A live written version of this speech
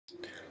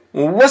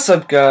What's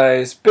up,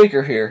 guys?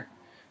 Baker here.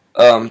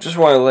 Just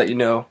wanted to let you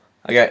know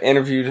I got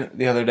interviewed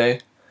the other day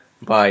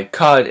by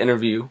COD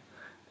Interview,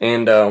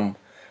 and I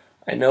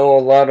know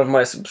a lot of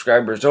my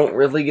subscribers don't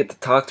really get to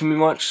talk to me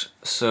much,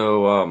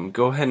 so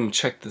go ahead and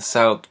check this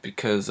out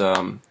because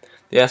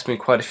they asked me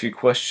quite a few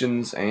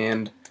questions,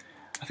 and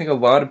I think a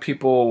lot of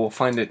people will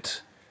find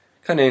it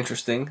kind of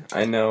interesting.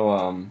 I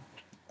know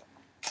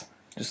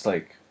just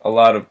like a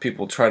lot of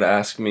people try to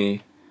ask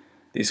me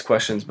these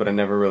questions, but I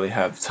never really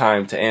have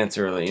time to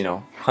answer,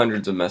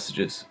 hundreds of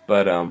messages.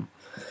 But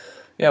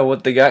yeah,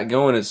 what they got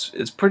going is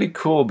it's pretty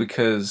cool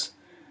because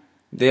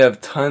they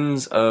have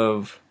tons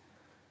of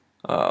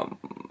um,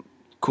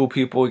 cool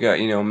people. You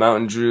got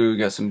Mountain Drew, you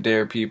got some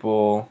Dare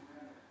people,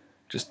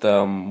 just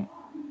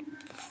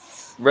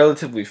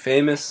relatively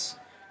famous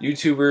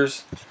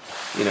YouTubers.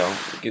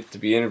 Get to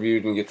be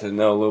interviewed and get to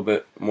know a little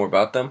bit more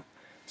about them.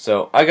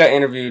 So I got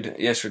interviewed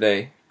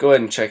yesterday. Go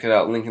ahead and check it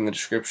out. Link in the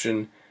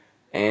description.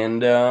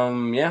 And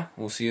yeah,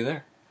 we'll see you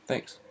there.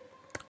 Thanks.